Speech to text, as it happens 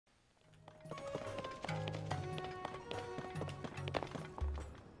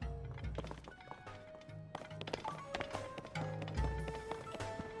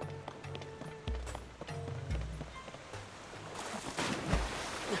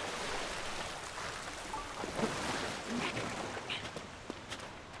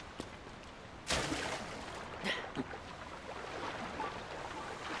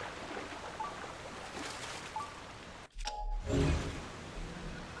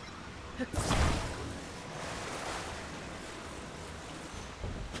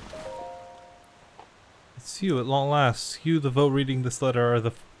It's you at long last. You, the voe reading this letter, are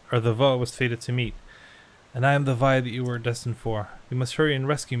the voe I was fated to meet. And I am the vi that you were destined for. You must hurry and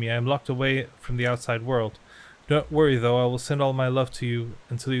rescue me. I am locked away from the outside world. Don't worry though, I will send all my love to you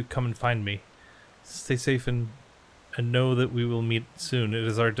until you come and find me. Stay safe and know that we will meet soon. It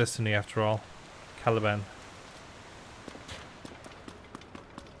is our destiny after all. Caliban.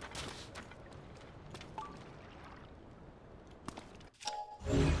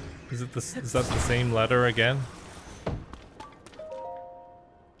 Is that the same letter again?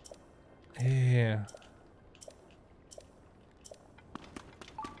 Yeah.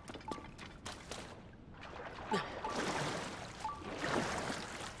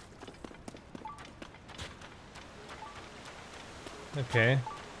 Okay.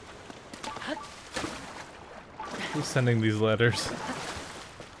 Who's sending these letters?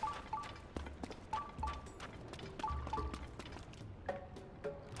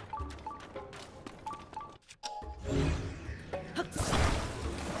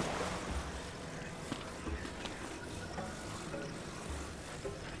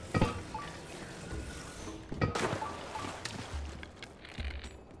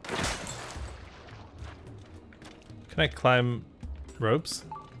 Can I climb ropes?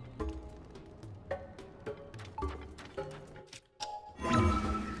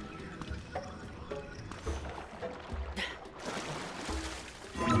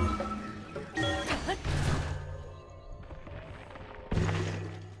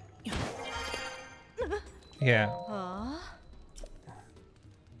 Yeah.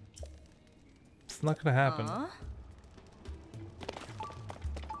 It's not gonna happen.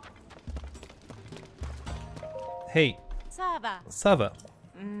 Hey, Sava.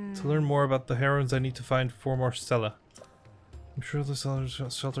 To learn more about the heroines, I need to find 4 more Stella. I'm sure there's a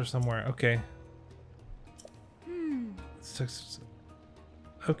shelter somewhere. Okay.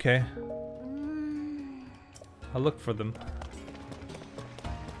 Okay. I'll look for them.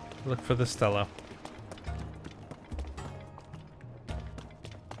 Look for the Stella.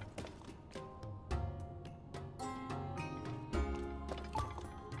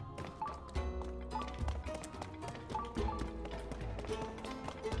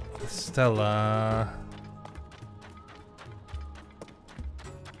 Stella.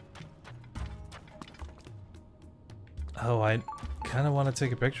 Oh, I kind of want to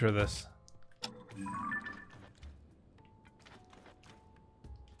take a picture of this.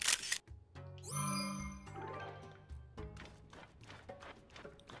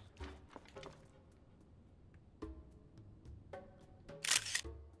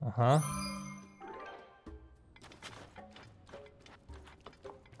 Uh-huh.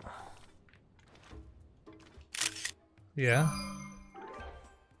 Yeah.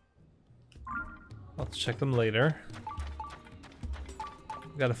 I'll check them later.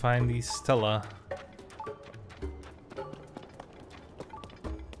 Gotta find the Stella.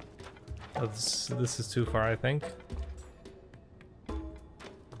 Oh, this is too far, I think.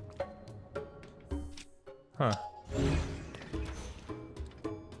 Huh.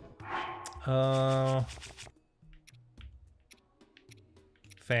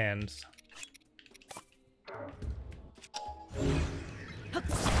 Fans.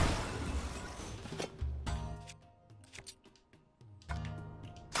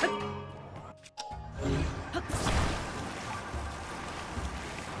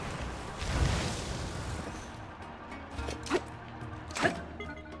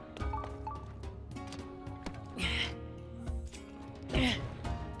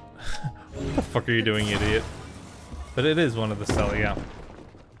 What the fuck are you doing, idiot? But it is one of the Stella, yeah.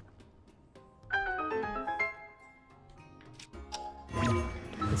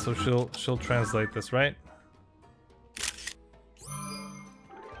 And so she'll translate this, right?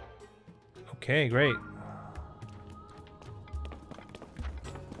 Okay, great.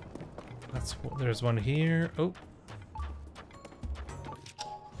 There's one here. Oh.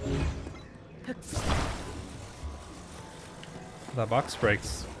 That box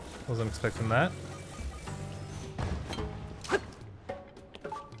breaks. Wasn't expecting that.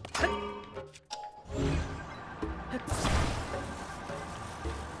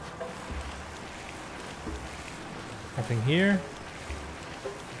 Nothing here.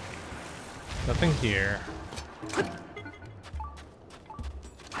 Nothing here.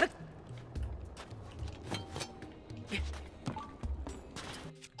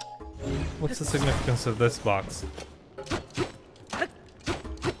 What's the significance of this box?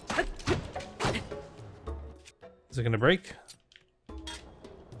 Is it gonna break?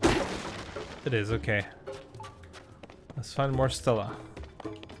 It is, okay. Let's find more Stella.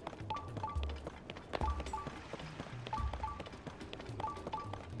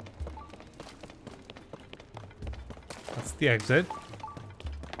 the exit.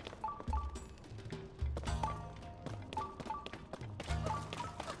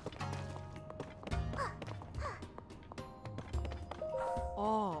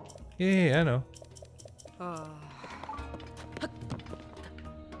 Oh. Yeah, I know.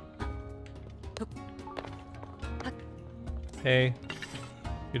 Hey,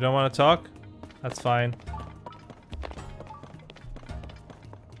 you don't want to talk? That's fine.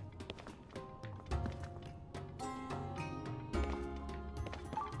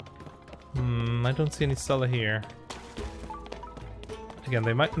 I don't see any Stella here. Again,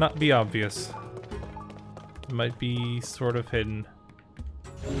 they might not be obvious. They might be sort of hidden.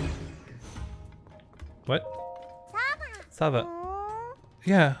 What? Sava.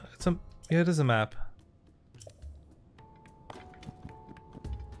 Yeah, it is a map.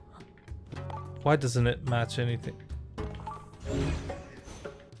 Why doesn't it match anything?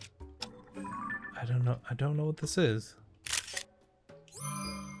 I don't know. I don't know what this is.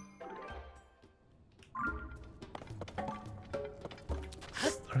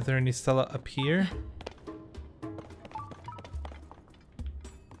 Are there any Stella up here?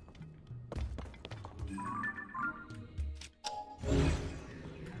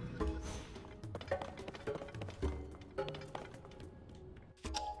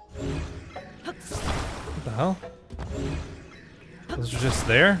 What the hell? Those are just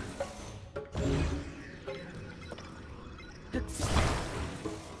there?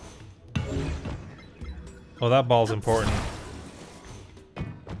 Oh, that ball's important.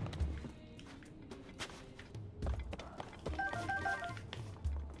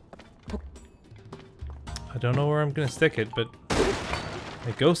 I don't know where I'm gonna stick it, but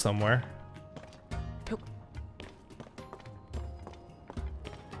it goes somewhere.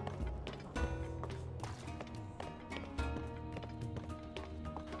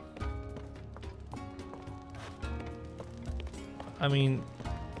 I mean,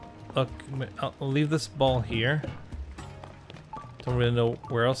 look, I'll leave this ball here. Don't really know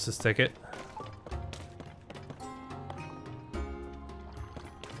where else to stick it.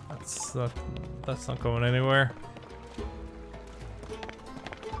 That's not going anywhere.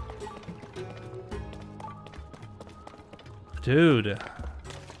 Dude.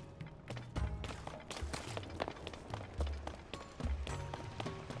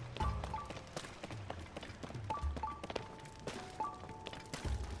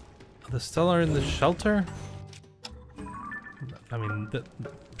 The Stella in the shelter? I mean,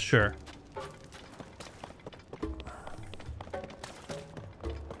 sure.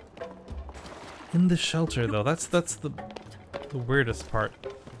 In the shelter, though, that's the weirdest part.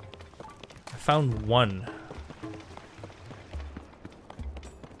 I found one.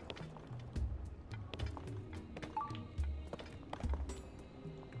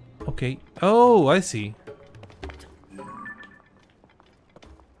 Okay. Oh, I see.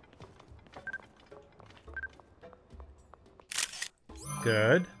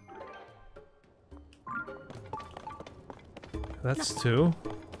 Good. That's two.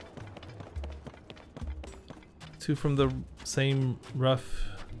 Two from the same rough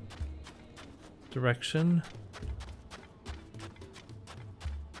direction.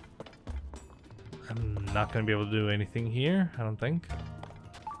 I'm not gonna be able to do anything here, I don't think.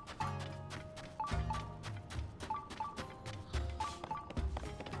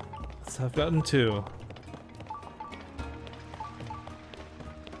 So I've gotten two.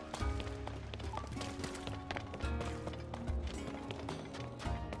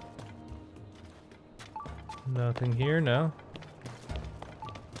 Nothing here, no.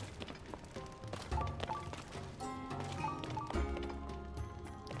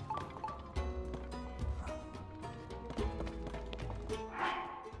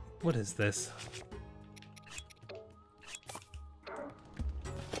 What is this?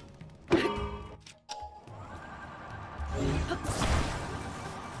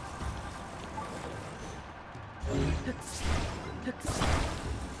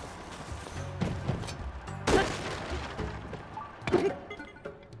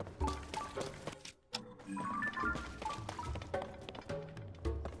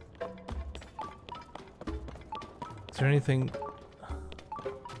 Is there anything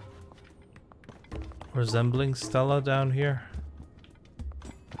resembling Stella down here?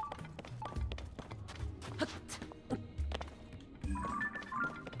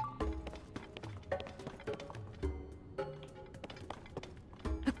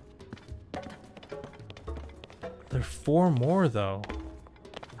 There are four more though.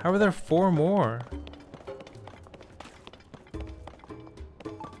 How are there four more?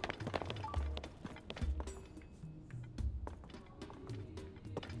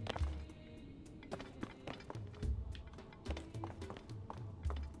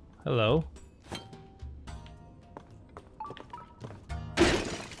 Hello.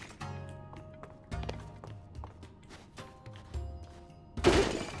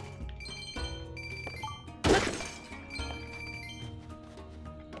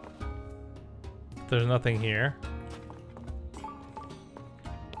 There's nothing here.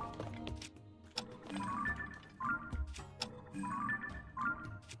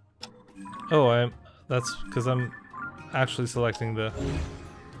 Oh, that's because I'm actually selecting the...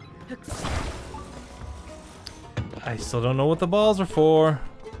 I still don't know what the balls are for.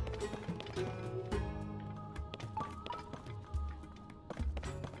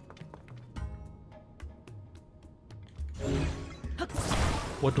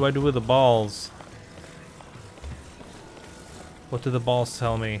 What do I do with the balls? What do the balls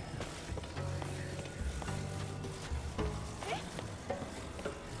tell me?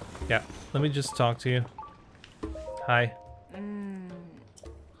 Yeah, let me just talk to you. Hi.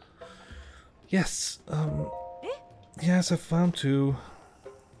 Yes, yes, I found two.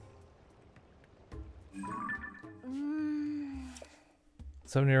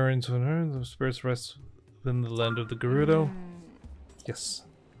 Seven arrows into an urn, the spirits rest within the land of the Gerudo. Yes.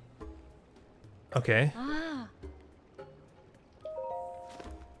 Okay.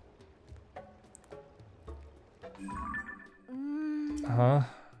 Uh-huh.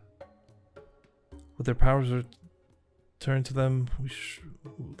 With their powers returned to them,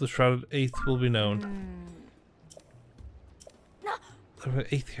 the shrouded eighth will be known.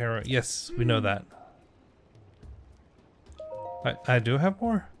 The eighth hero. Yes, we know that. I do have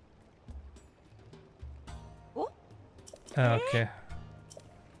more? Okay.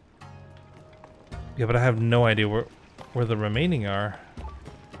 Yeah, but I have no idea where the remaining are.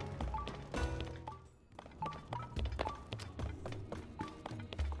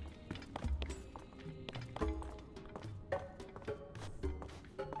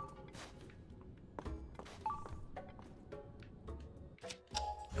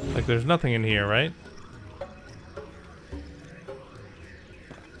 Like, there's nothing in here, right?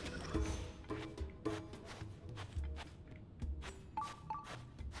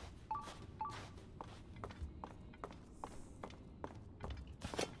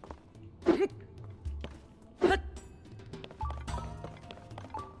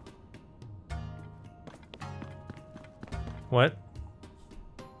 What?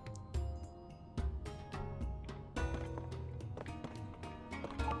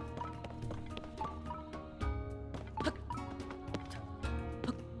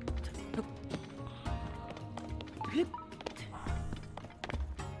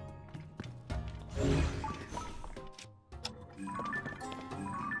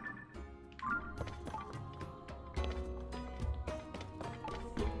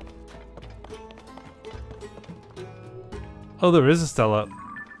 Oh, there is a Stella.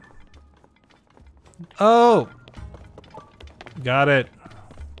 Oh! Got it.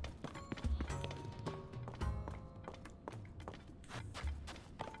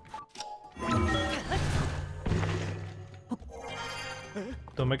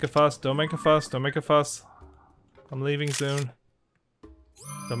 Don't make a fuss, don't make a fuss, don't make a fuss. I'm leaving soon.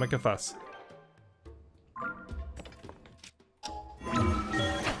 Don't make a fuss.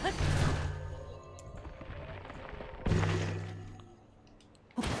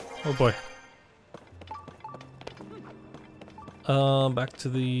 Oh boy. Back to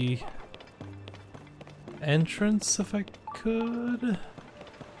the entrance if I could.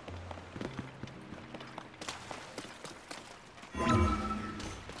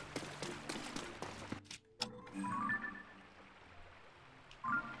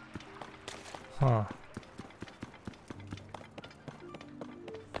 Huh.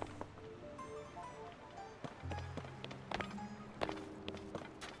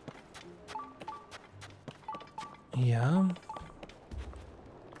 Yeah.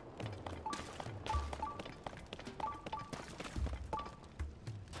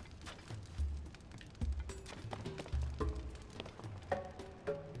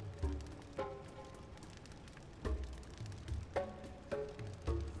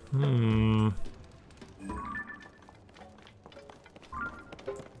 Hmm.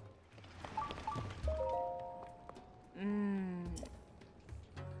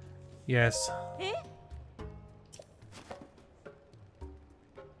 Yes.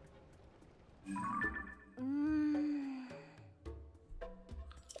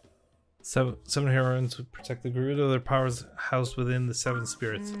 Seven heroines who protect the Gerudo. Their powers housed within the seven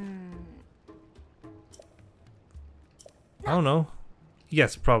spirits. I don't know.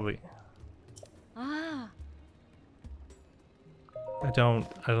 Yes, probably. I don't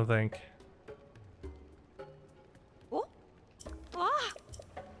think.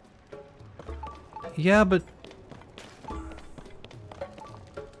 Yeah, but...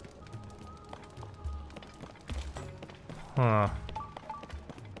 Huh.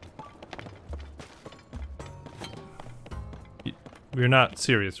 You're not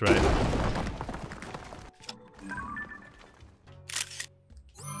serious, right?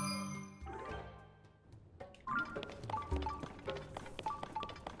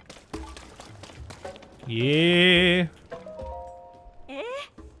 Yeah.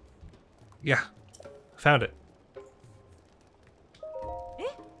 Yeah. Found it.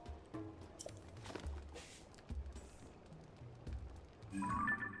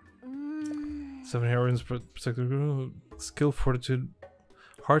 Seven heroines protect the group. Skill, fortitude,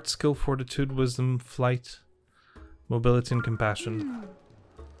 heart, skill, fortitude, wisdom, flight, mobility, and compassion.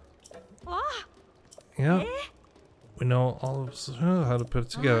 Yeah, we know all of how to put it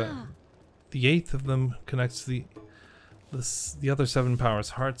together. The 8th of them connects the other 7 powers: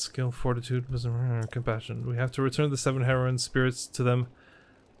 heart, skill, fortitude, wisdom, compassion. We have to return the 7 heroine spirits to them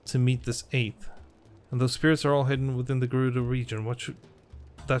to meet this 8th, and those spirits are all hidden within the Gerudo region.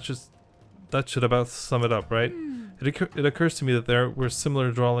 That should about sum it up, right? It occurs to me that there were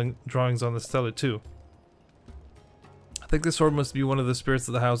similar drawings on the stela too. I think this orb must be one of the spirits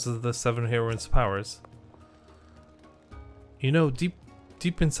that houses the 7 heroines' powers. You know, deep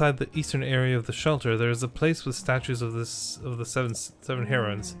inside the eastern area of the shelter, there is a place with statues of the seven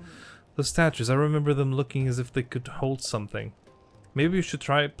heroines. Those statues, I remember them looking as if they could hold something. Maybe you should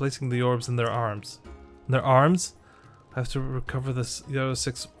try placing the orbs in their arms. In their arms? I have to recover the other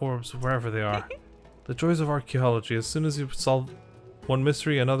 6 orbs wherever they are. The joys of archaeology. As soon as you solve one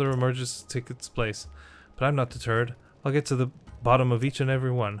mystery, another emerges to take its place. But I'm not deterred. I'll get to the bottom of each and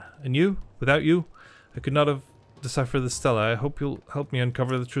every one. And you? Without you, I could not have deciphered the stela. I hope you'll help me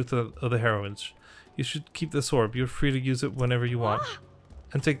uncover the truth of the heroines. You should keep this orb. You're free to use it whenever you want.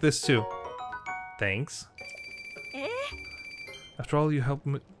 And take this too. Thanks. After all your help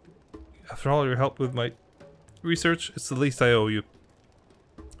with my research, it's the least I owe you.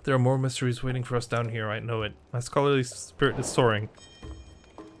 There are more mysteries waiting for us down here, I know it. My scholarly spirit is soaring.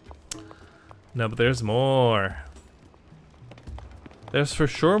 No, but there's more. There's for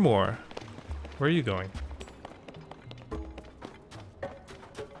sure more. Where are you going?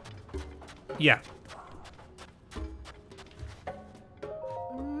 Yeah.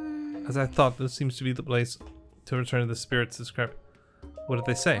 As I thought, this seems to be the place to return to the spirits described. What did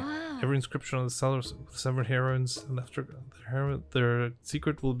they say? Every inscription on the cellars with 7 heroines, and after their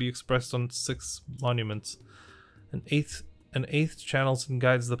secret will be expressed on 6 monuments. An eighth channels and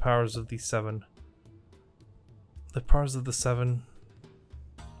guides the powers of these 7. The powers of the 7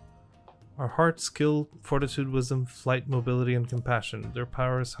 are heart, skill, fortitude, wisdom, flight, mobility, and compassion. Their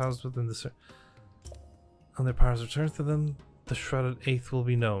power is housed within the and their powers return to them. The shrouded 8th will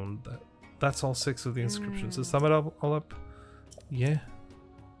be known. That's all 6 of the inscriptions. To sum it all up, yeah.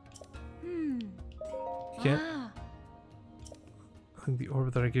 Yeah. I think the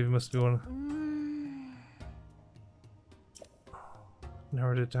orb that I gave you must be one.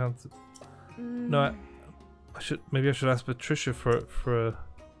 Narrowed it down to... No, maybe I should ask Patricia for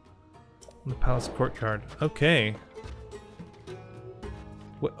the palace courtyard. Okay.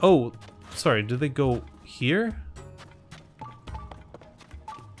 Oh, sorry. Did they go here?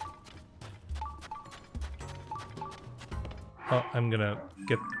 Oh, I'm gonna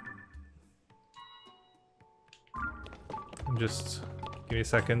get... Just give me a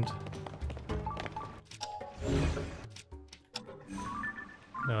second.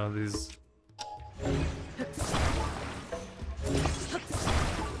 No, these...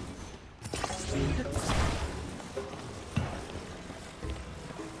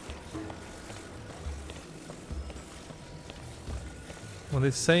 When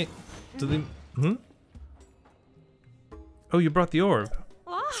they say... Do they... Oh, you brought the orb.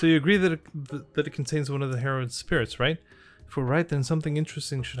 So you agree that it contains one of the heroine's spirits, right? If we're right, then something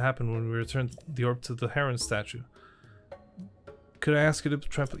interesting should happen when we return the orb to the heroine statue. Could I ask you to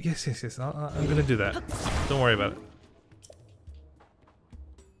try... Yes. I'm gonna do that. Don't worry about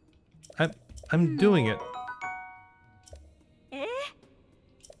it. I'm doing it.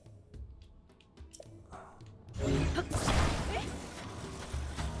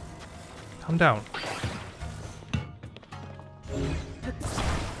 Calm down.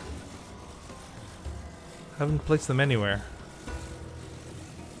 I haven't placed them anywhere.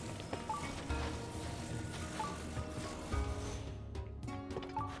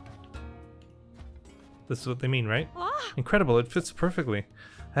 This is what they mean, right? Incredible, it fits perfectly.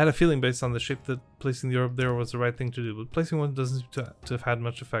 I had a feeling based on the shape that placing the orb there was the right thing to do, but placing one doesn't seem to have had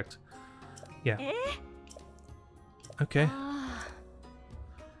much effect. Yeah. Okay.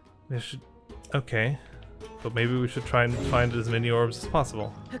 I should Okay. But maybe we should try and find as many orbs as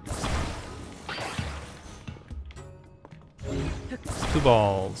possible. 2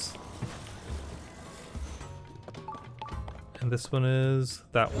 balls. And this one is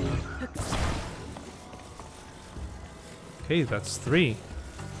that one. Okay, that's 3.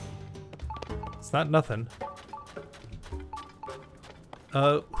 It's not nothing.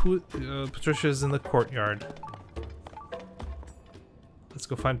 Patricia's in the courtyard. Let's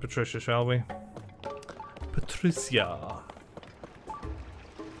go find Patricia, shall we? Patricia.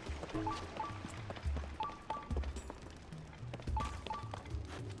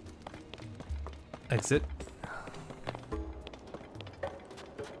 Exit.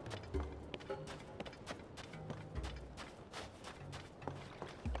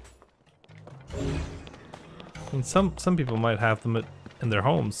 And some people might have them in their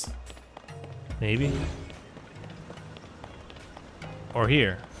homes. Maybe. Or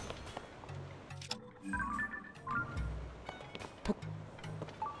here.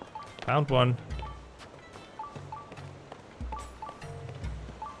 Found one.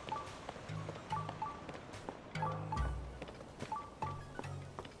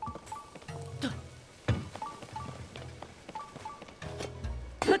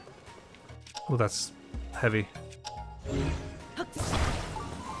 Oh, that's heavy.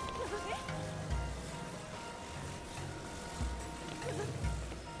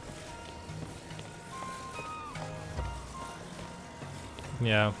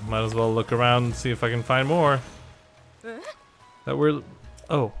 Yeah, might as well look around and see if I can find more. That we're...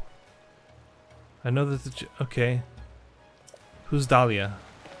 Oh. I know that the... Okay. Who's Dahlia?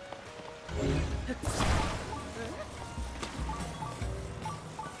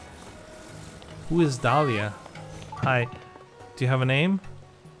 Who is Dahlia? Hi. Do you have a name?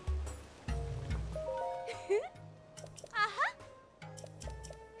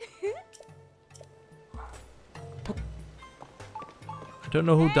 I don't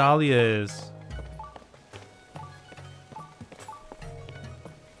know who Dahlia is.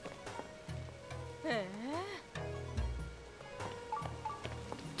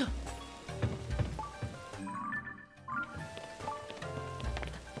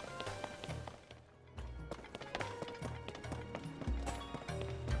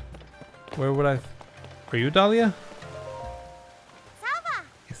 Where would I... Are you Dahlia? Sava.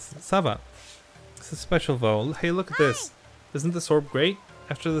 Yes, Sava. It's a special vow. Hey, look at this. Isn't this orb great?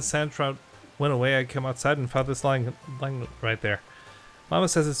 After the sand trout went away, I came outside and found this lying right there. Mama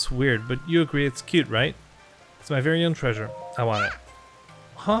says it's weird, but you agree it's cute, right? It's my very own treasure. I want it.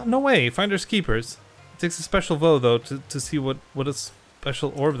 Huh? No way. Finders keepers. It takes a special vow, though, to see what a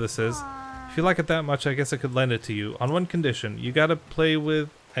special orb this is. If you like it that much, I guess I could lend it to you. On one condition. You gotta play with...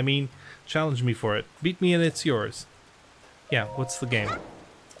 I mean, challenge me for it. Beat me and it's yours. Yeah, what's the game?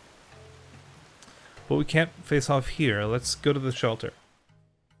 But we can't face off here. Let's go to the shelter.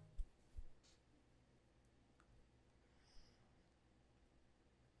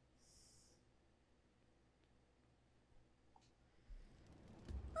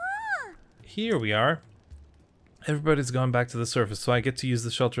 Here we are. Everybody's gone back to the surface, so I get to use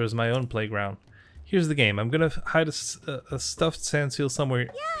the shelter as my own playground. Here's the game. I'm gonna hide a stuffed sand seal somewhere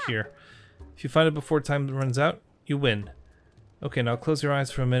here. If you find it before time runs out, you win. Okay, now close your eyes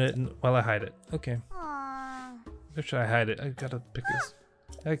for a minute while I hide it. Okay. Where should I hide it? I gotta pick this.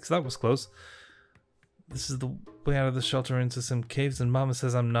 Yikes, that was close. This is the way out of the shelter into some caves, and Mama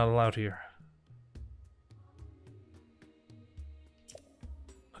says I'm not allowed here.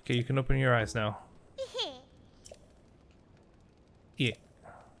 Okay, you can open your eyes now. Yeah.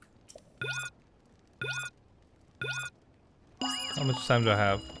 How much time do I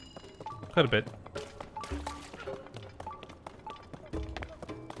have? Quite a bit.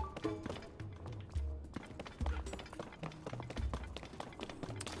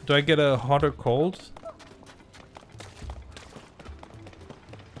 Do I get a hot or cold?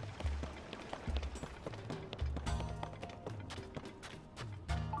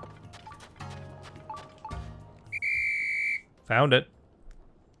 Found it.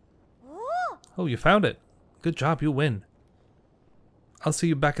 Oh, you found it. Good job, you win. I'll see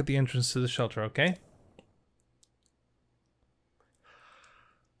you back at the entrance to the shelter, okay?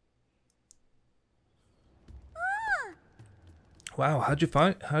 Wow, how'd you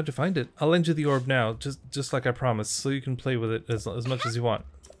find it? I'll lend you the orb now, just like I promised, so you can play with it as much as you want.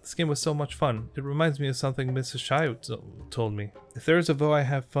 This game was so much fun. It reminds me of something Mrs. Shai told me. If there is a Vo I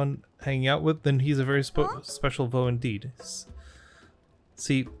have fun hanging out with, then he's a very special Vo indeed.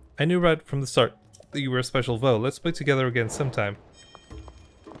 See, I knew right from the start that you were a special Vo. Let's play together again sometime.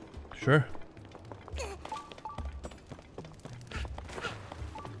 Sure.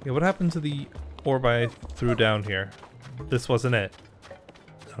 Yeah, what happened to the orb I threw down here. This wasn't it.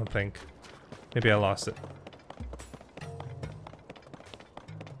 I don't think. Maybe I lost it.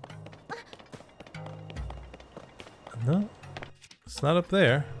 No, it's not up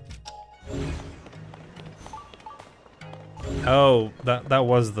there. Oh, that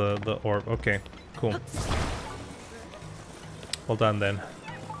was the orb. Okay, cool. Well done then.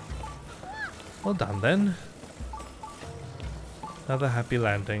 Well done then. Another happy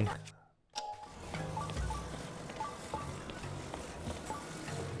landing.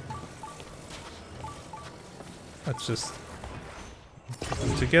 Let's just put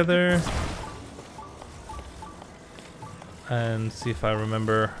them together and see if I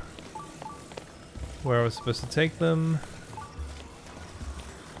remember where I was supposed to take them.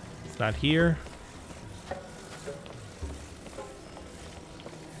 It's not here.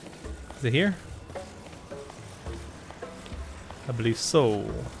 Is it here? I believe so.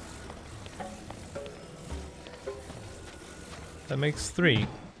 That makes 3.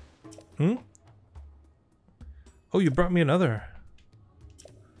 Hmm? Oh, you brought me another.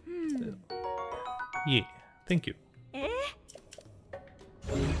 Yeah, thank you.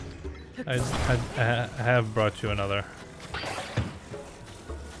 I have brought you another.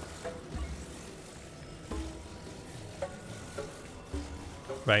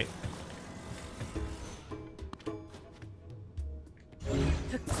 Right.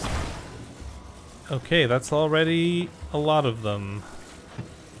 Okay, that's already a lot of them.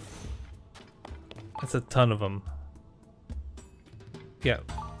 That's a ton of them. Yeah.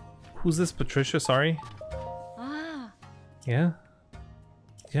 Who's this, Patricia? Sorry. Ah. Yeah?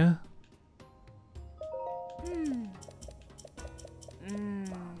 Yeah?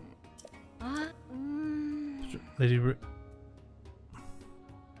 Lady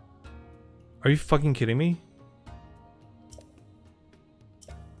Are you fucking kidding me?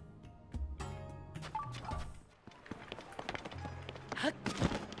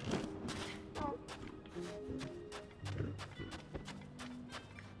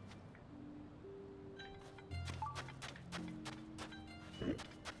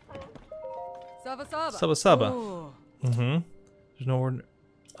 Saba saba. Saba saba. Oh. Mm-hmm. There's no word.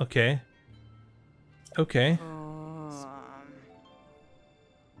 Okay. Okay.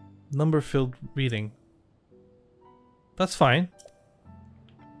 Number filled reading. That's fine.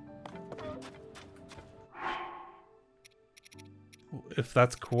 If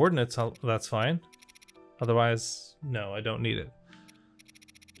that's coordinates, that's fine. Otherwise, no, I don't need it.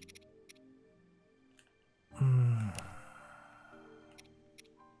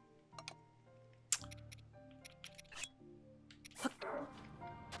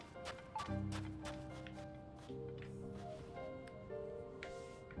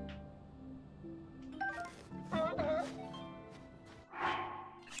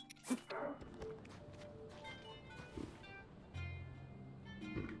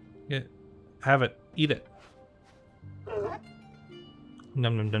 Yeah, have it. Eat it.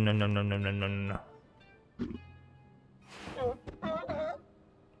 Nom nom nom nom nom nom nom nom nom nom.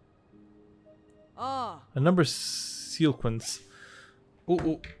 Ah. A number sequence.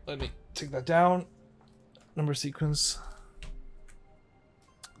 Ooh, let me take that down. Number sequence.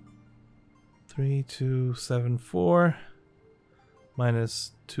 3274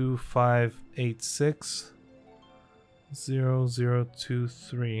 minus 2586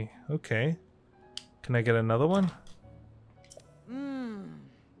 0023. Okay. Can I get another one?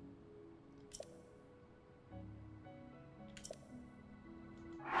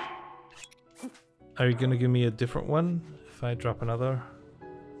 Are you gonna give me a different one if I drop another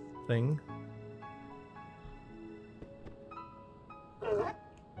thing?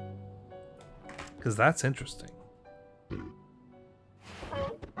 Because that's interesting.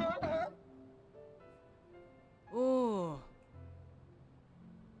 Oh.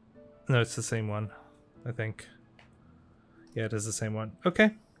 No, it's the same one, I think. Yeah, it is the same one.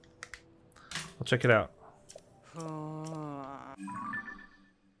 Okay. I'll check it out.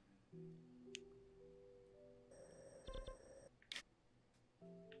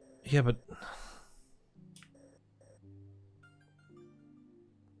 Yeah, but...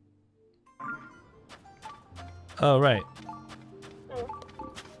 Oh, right.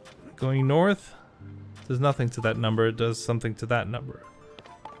 Going north does nothing to that number. It does something to that number.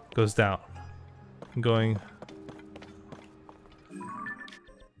 Goes down. I'm going...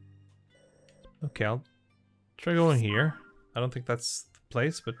 Okay, I'll try going here. I don't think that's the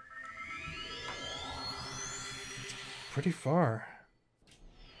place, but... It's pretty far.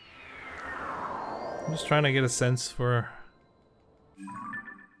 I'm just trying to get a sense for...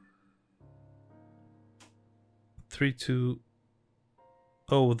 3, 2...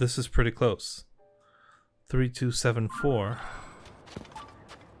 Oh, this is pretty close. 3274.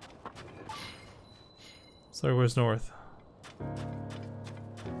 Sorry, where's north?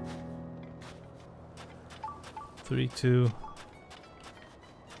 32.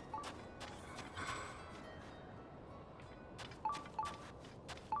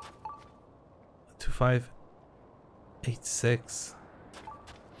 2586.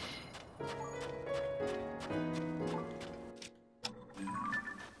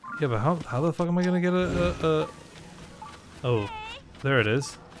 Yeah, but how the fuck am I gonna get a oh, there it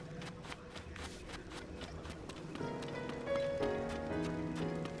is.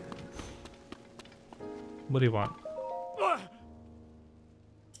 What do you want?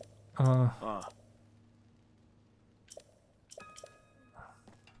 What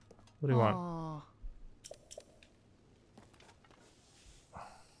do you want?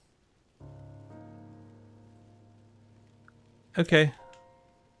 Okay.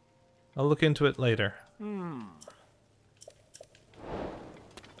 I'll look into it later.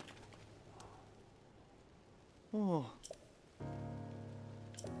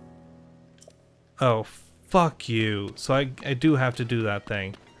 Oh, fuck you. So I do have to do that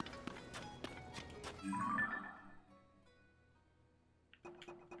thing.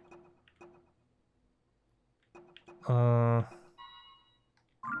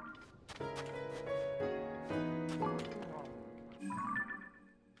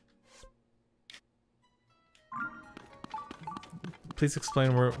 Please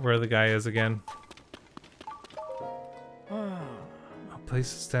explain where the guy is again. A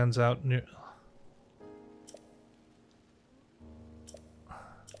place that stands out near...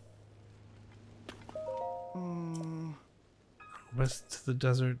 West to the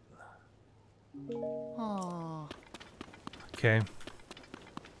desert. Okay.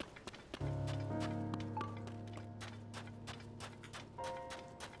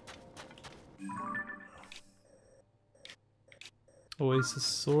 Oasis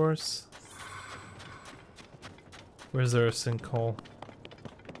source. Where's there a sinkhole?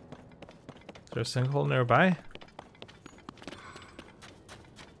 Is there a sinkhole nearby?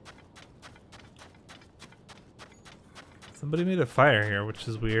 Somebody made a fire here, which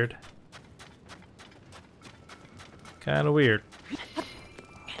is weird. Kinda weird.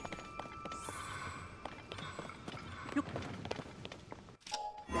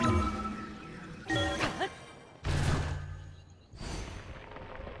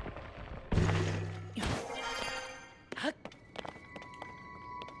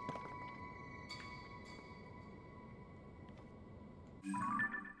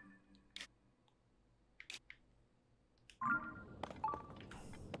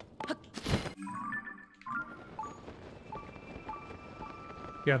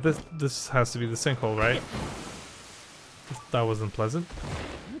 Yeah, this has to be the sinkhole, right? That wasn't pleasant.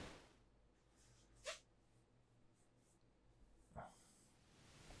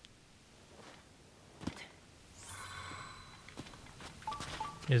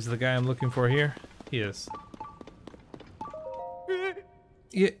 Is the guy I'm looking for here? He is.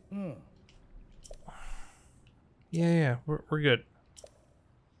 Yeah. Yeah, we're good.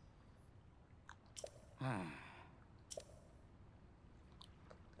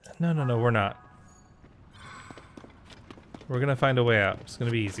 No, we're not. We're gonna find a way out. It's gonna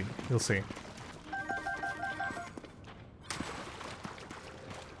be easy. You'll see.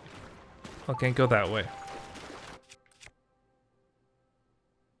 Okay, go that way.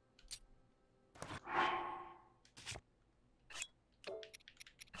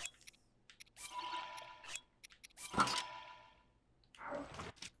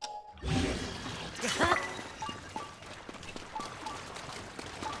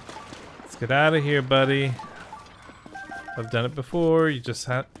 Get out of here, buddy. I've done it before. You just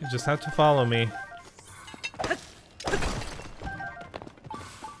have to follow me. Do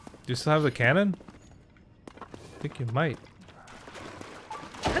you still have the cannon? I think you might.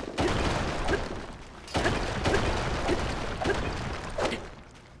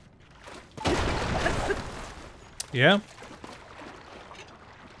 Yeah?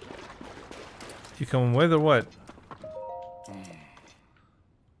 You coming with or what?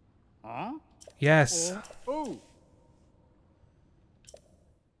 Yes.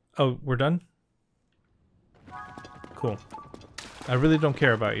 Oh, we're done? Cool. I really don't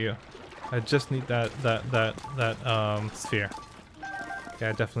care about you. I just need that sphere. Yeah,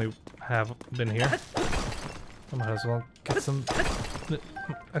 I definitely have been here. I might as well get some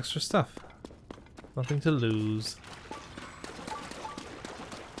extra stuff. Nothing to lose.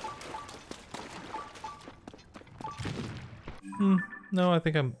 No, I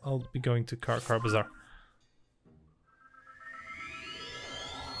think I'll be going to Car Bazaar.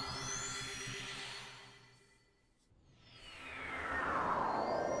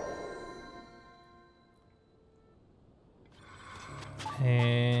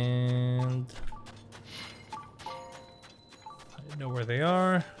 And I know where they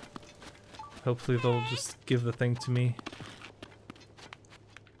are. Hopefully they'll just give the thing to me.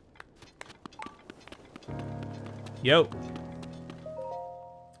 Yo.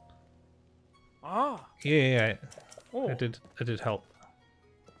 Ah. Yeah. Oh. I did help.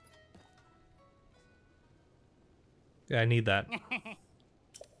 Yeah, I need that.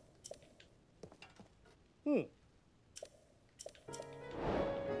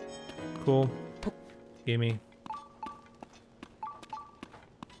 Cool. Gimme.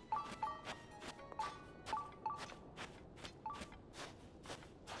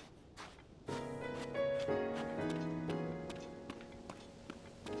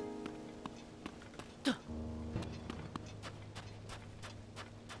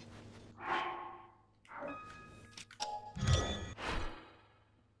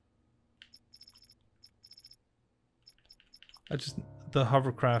 The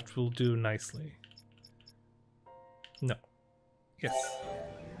hovercraft will do nicely. No. Yes.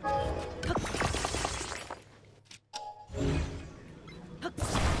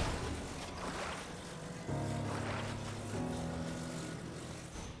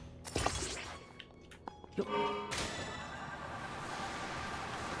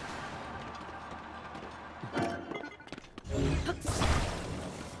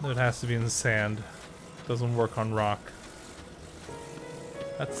 It has to be in the sand. Doesn't work on rock.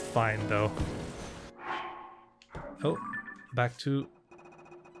 That's fine though. Oh, back to...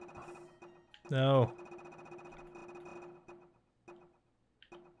 No.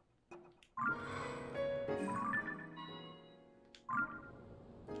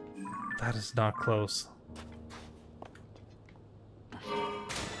 That is not close. A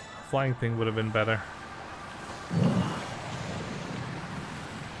flying thing would have been better.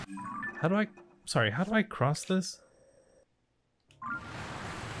 How do I cross this?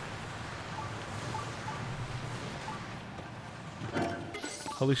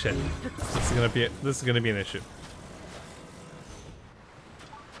 Holy shit. This is gonna be an issue.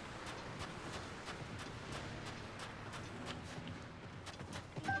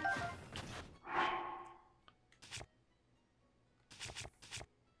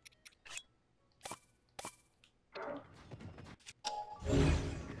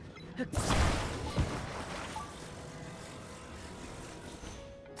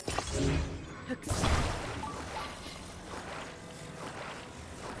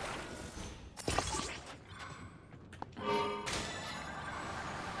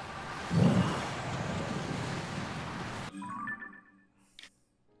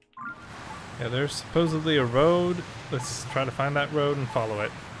 Yeah, there's supposedly a road. Let's try to find that road and follow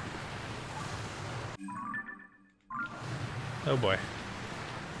it. Oh boy.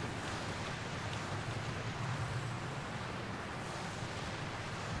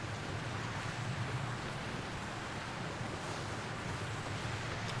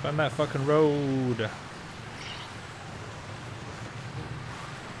 Find that fucking road.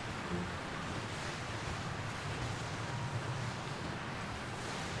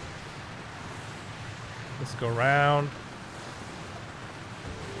 Let's go around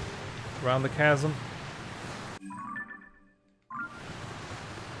the chasm.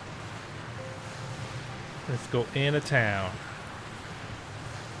 Let's go into town.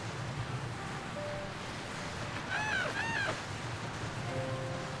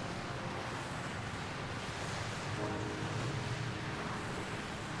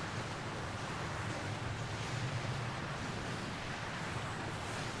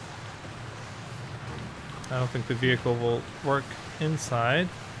 I don't think the vehicle will work inside.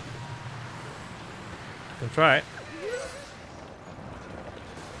 I can try it.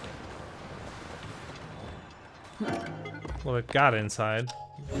 Well, it got inside.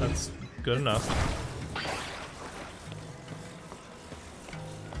 That's good enough.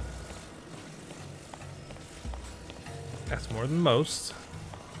 That's more than most.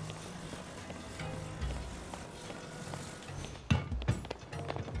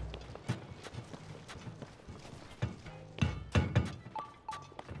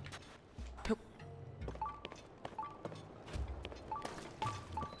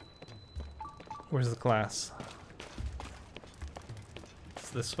 Where's the class? It's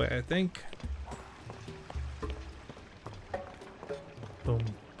this way, I think. Boom,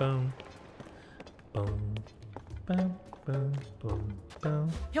 boom. Boom, boom, boom, boom,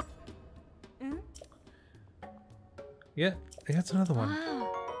 boom. Yup. Mm? Yeah, that's another one.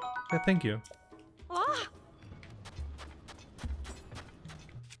 Wow. Yeah, thank you. Ah.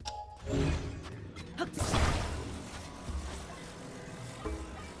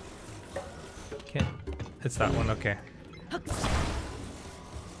 Can't. It's that one, okay.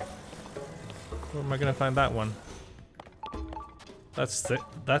 Where am I gonna find that one?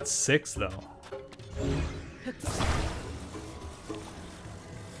 That's six though.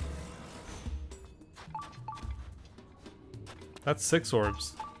 That's 6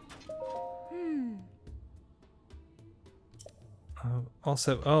 orbs.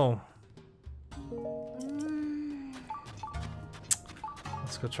 Also, oh.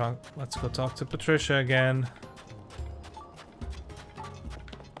 Let's go talk to Patricia again.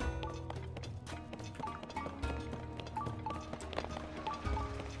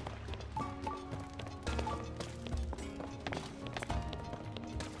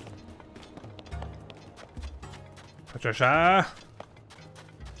 Patricia!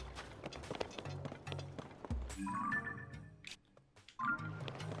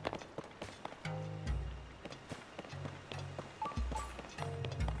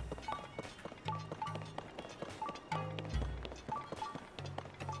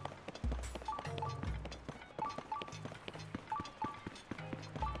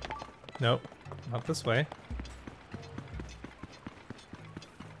 Nope, not this way.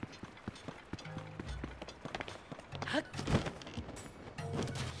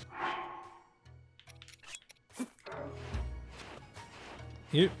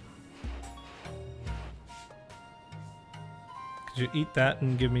 You. Could you eat that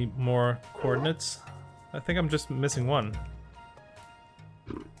and give me more coordinates? I think I'm just missing one.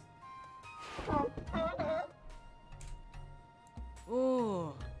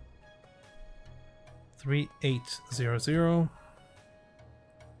 Oh. 3800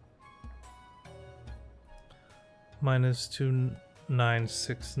 minus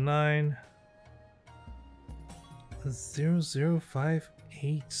 2969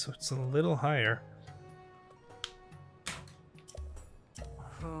 0058, so it's a little higher.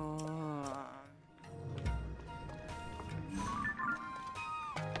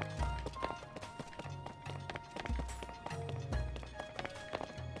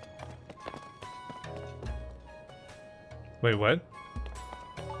 Wait, what?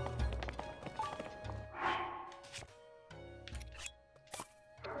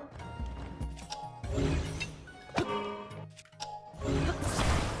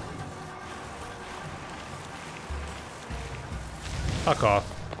 Fuck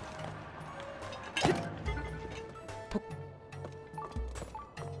off.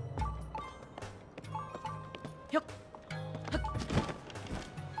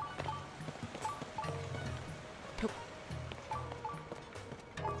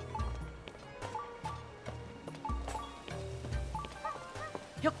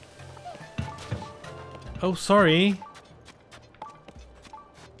 Oh, sorry.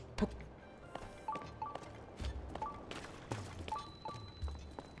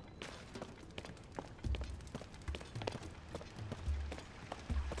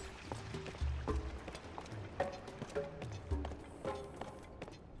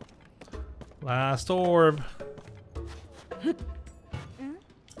 Last orb.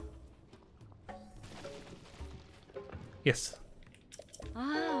 Yes.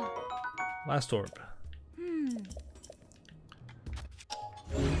 Last orb.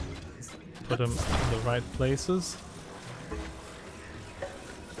 Put them in the right places.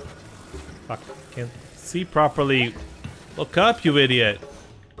 Fuck, can't see properly. Look up, you idiot.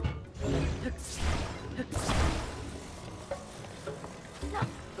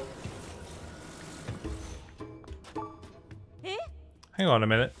 Hang on a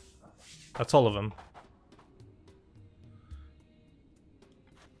minute. That's all of them.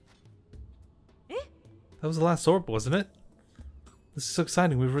 That was the last orb, wasn't it? This is so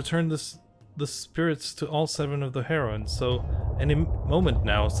exciting. We've returned the spirits to all 7 of the heroines, so any moment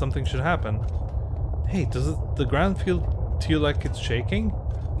now something should happen. Hey, does the ground feel to you like it's shaking?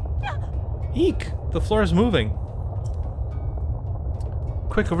 Eek! The floor is moving.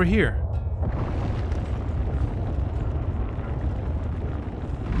 Quick, over here.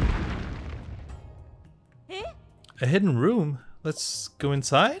 A hidden room? Let's go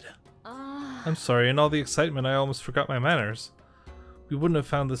inside? I'm sorry, in all the excitement I almost forgot my manners. We wouldn't have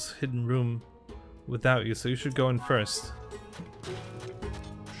found this hidden room without you, so you should go in first.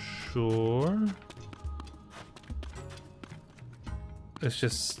 Sure. It's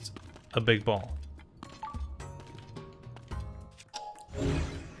just a big ball.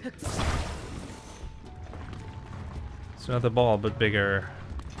 It's not the ball, but bigger.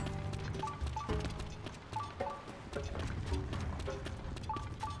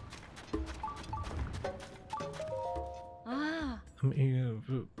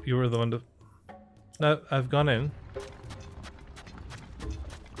 You were the one to... No, I've gone in.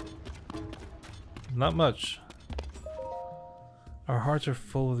 Not much. Our hearts are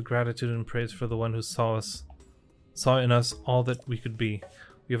full with gratitude and praise for the one who saw in us all that we could be.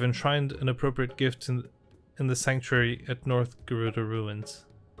 We have enshrined an appropriate gift in the sanctuary at North Garuda Ruins.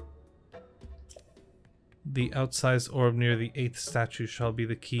 The outsized orb near the 8th statue shall be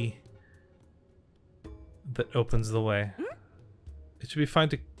the key that opens the way. It should be fine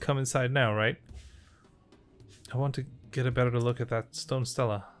to come inside now, right? I want to get a better look at that stone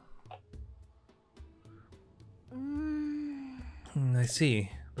stela. I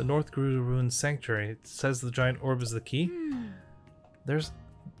see. The North Garuda Ruins Sanctuary. It says the giant orb is the key. There's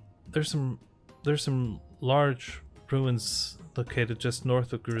some large ruins located just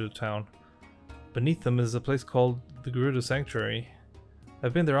north of Garuda Town. Beneath them is a place called the Garuda Sanctuary.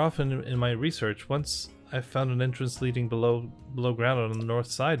 I've been there often in my research. Once I found an entrance leading below ground on the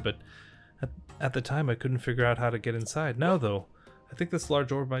north side, but at the time I couldn't figure out how to get inside. Now though, I think this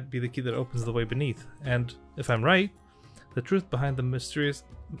large orb might be the key that opens the way beneath. And if I'm right, the truth behind the mysterious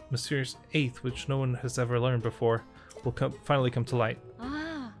 8th, which no one has ever learned before, will finally come to light.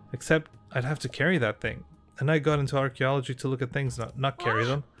 Except I'd have to carry that thing. And I got into archaeology to look at things, not carry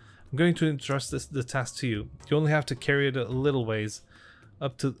them. I'm going to entrust the task to you. You only have to carry it a little ways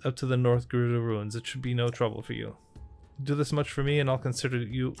up to the North Garuda Ruins. It should be no trouble for you. Do this much for me, and I'll consider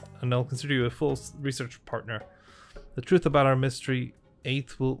you a full research partner. The truth about our mystery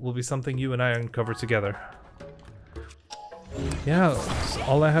 8th will be something you and I uncover together. Yeah, that's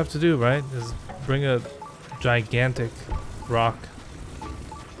all I have to do, right? Is bring a gigantic rock.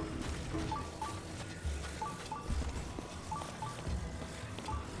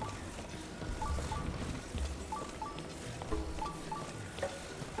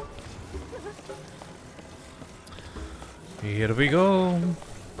 Here we go.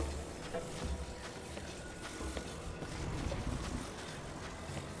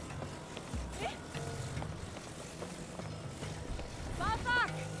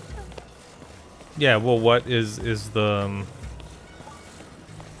 Yeah, well, what is the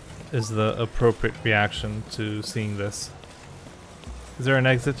appropriate reaction to seeing this? Is there an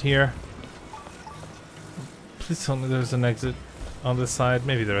exit here? Please tell me there's an exit on this side.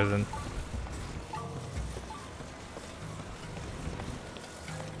 Maybe there isn't.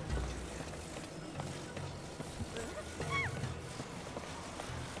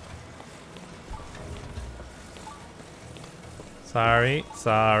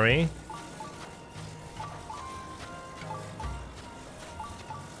 Sorry.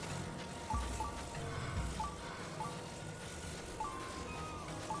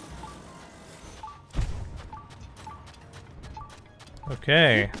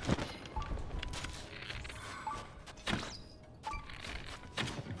 Okay.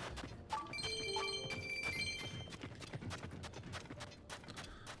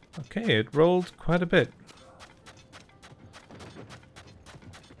 Okay, it rolled quite a bit.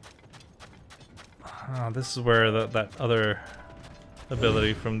 This is where that other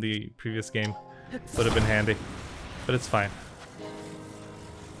ability from the previous game would have been handy, but it's fine.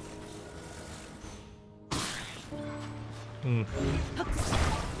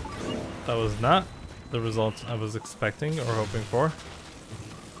 That was not the result I was expecting or hoping for.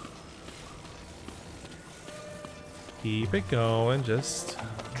 Keep it going, just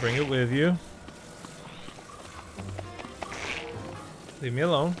bring it with you. Leave me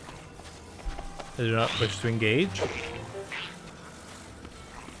alone. I do not wish to engage.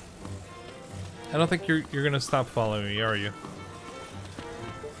 I don't think you're gonna stop following me, are you?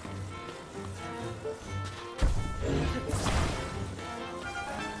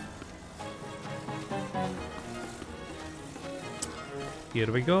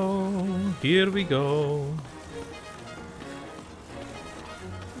 Here we go. Here we go.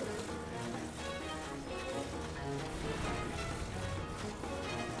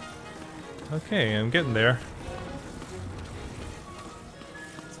 Okay, I'm getting there.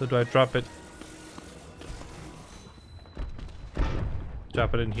 So do I drop it?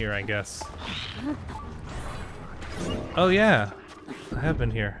 Drop it in here, I guess. Oh yeah, I have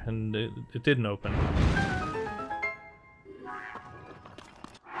been here, and it didn't open.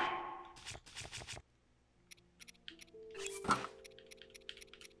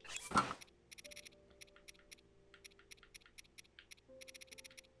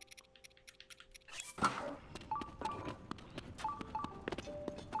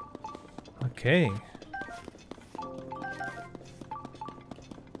 Okay.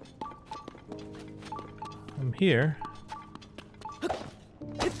 I'm here.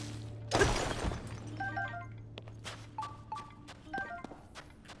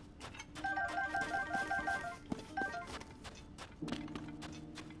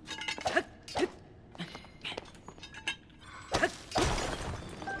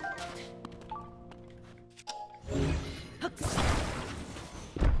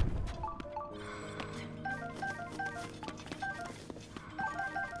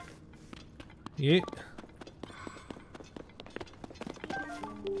 Yeah.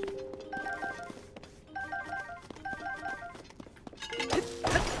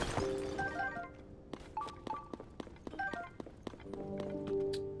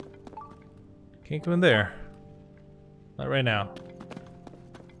 Can't go in there. Not right now.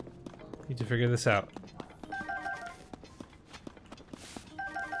 Need to figure this out.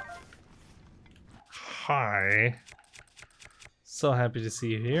 Hi. So happy to see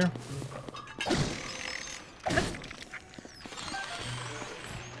you here.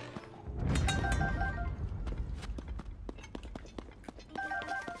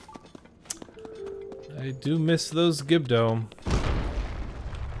 I do miss those Gibdo.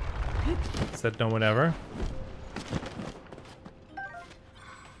 Said no one ever.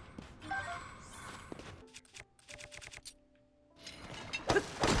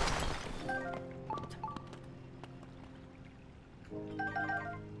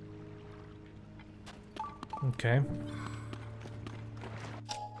 Okay.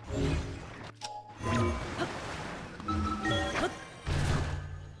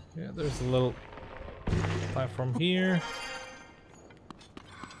 Yeah, there's a little platform here.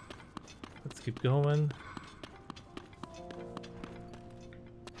 Let's keep going.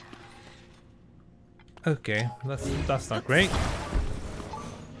 Okay, that's not great.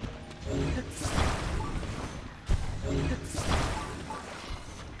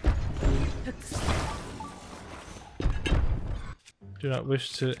 Do not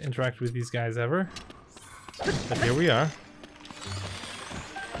wish to interact with these guys ever. But here we are.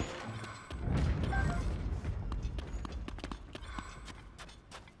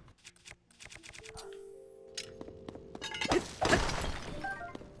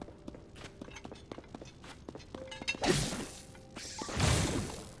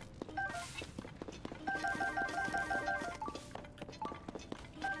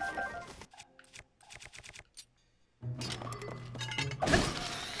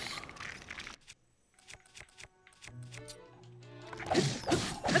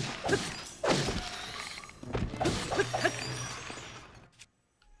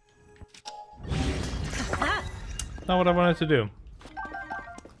 Not what I wanted to do.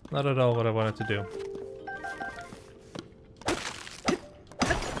 Not at all what I wanted to do.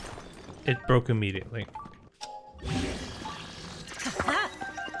 It broke immediately.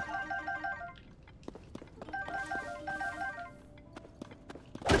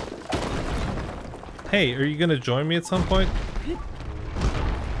 Hey, are you gonna join me at some point?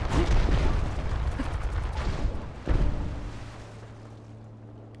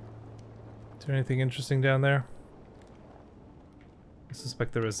 Is there anything interesting down there? I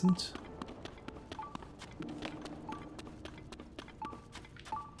suspect there isn't.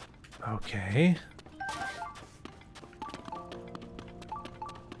 Okay.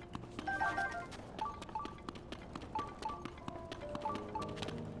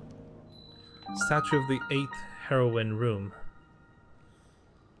 Statue of the 8th Heroine Room.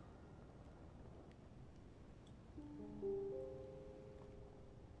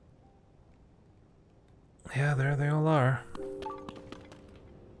 Yeah, there they all are.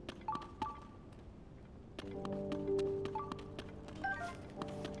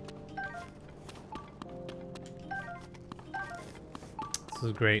 This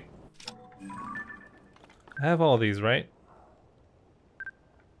is great. I have all these, right?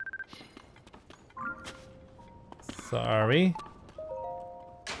 Sorry.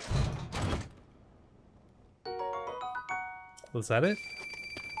 Was that it?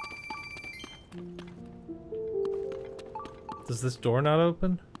 Does this door not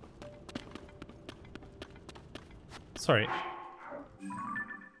open? Sorry.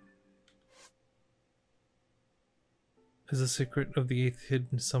 Is the secret of the 8th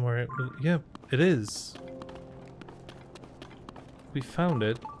hidden somewhere? Yeah, it is. We found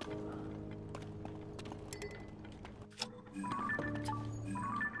it.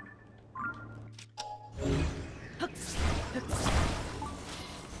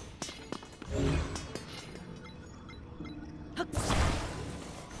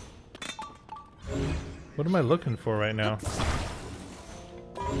 What am I looking for right now?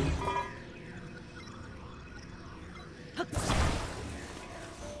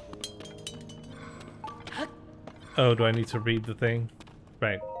 Oh, do I need to read the thing?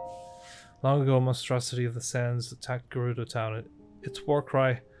 Right. Long ago, a monstrosity of the sands attacked Gerudo Town. Its war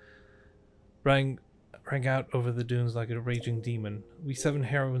cry rang out over the dunes like a raging demon. We 7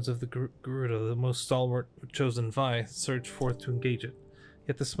 heroines of the Gerudo, the most stalwart chosen Vi, surged forth to engage it.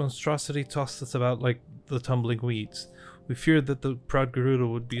 Yet this monstrosity tossed us about like the tumbling weeds. We feared that the proud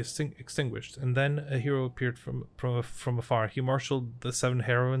Gerudo would be extinguished, and then a hero appeared from afar. He marshaled the 7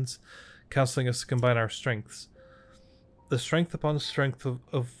 heroines, counseling us to combine our strengths. The strength upon strength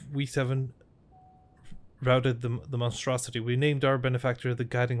of we seven routed the monstrosity. We named our benefactor the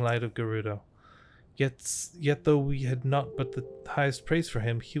guiding light of Gerudo. Yet though we had not but the highest praise for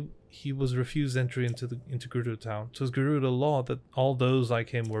him, he was refused entry into Gerudo town. 'Twas Gerudo law that all those like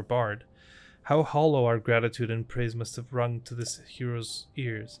him were barred. How hollow our gratitude and praise must have rung to this hero's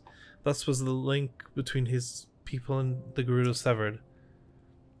ears. Thus was the link between his people and the Gerudo severed.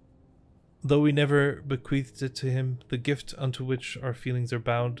 Though we never bequeathed it to him, the gift unto which our feelings are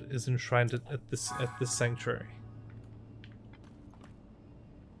bound is enshrined at this sanctuary.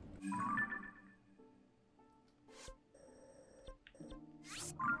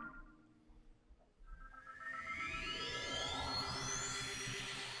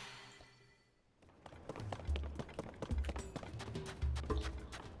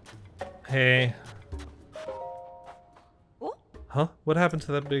 Hey. Oh? Huh? What happened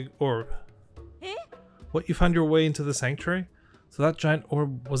to that big orb? Eh? What, you found your way into the sanctuary? So that giant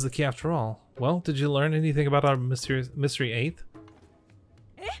orb was the key after all. Well, did you learn anything about our mystery 8th?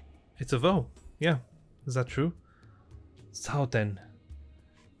 Eh? It's a voe. Yeah. Is that true? So then.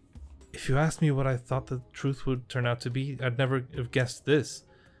 If you asked me what I thought the truth would turn out to be, I'd never have guessed this.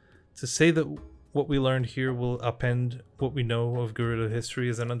 To say that what we learned here will upend what we know of Gerudo history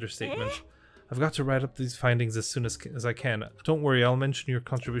is an understatement. I've got to write up these findings as soon as I can. Don't worry, I'll mention your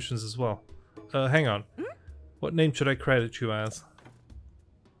contributions as well. Hang on. What name should I credit you as?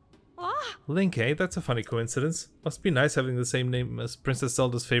 Ah. Link, eh? That's a funny coincidence. Must be nice having the same name as Princess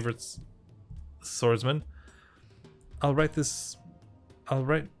Zelda's favorite swordsman. I'll write this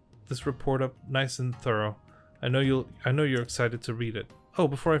report up nice and thorough. I know you're excited to read it. Oh,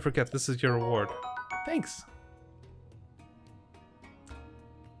 before I forget, this is your reward. Thanks.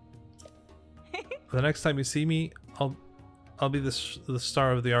 The next time you see me, I'll be the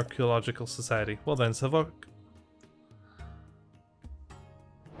star of the Archaeological Society. Well then, Savok.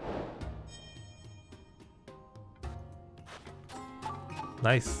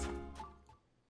 Nice.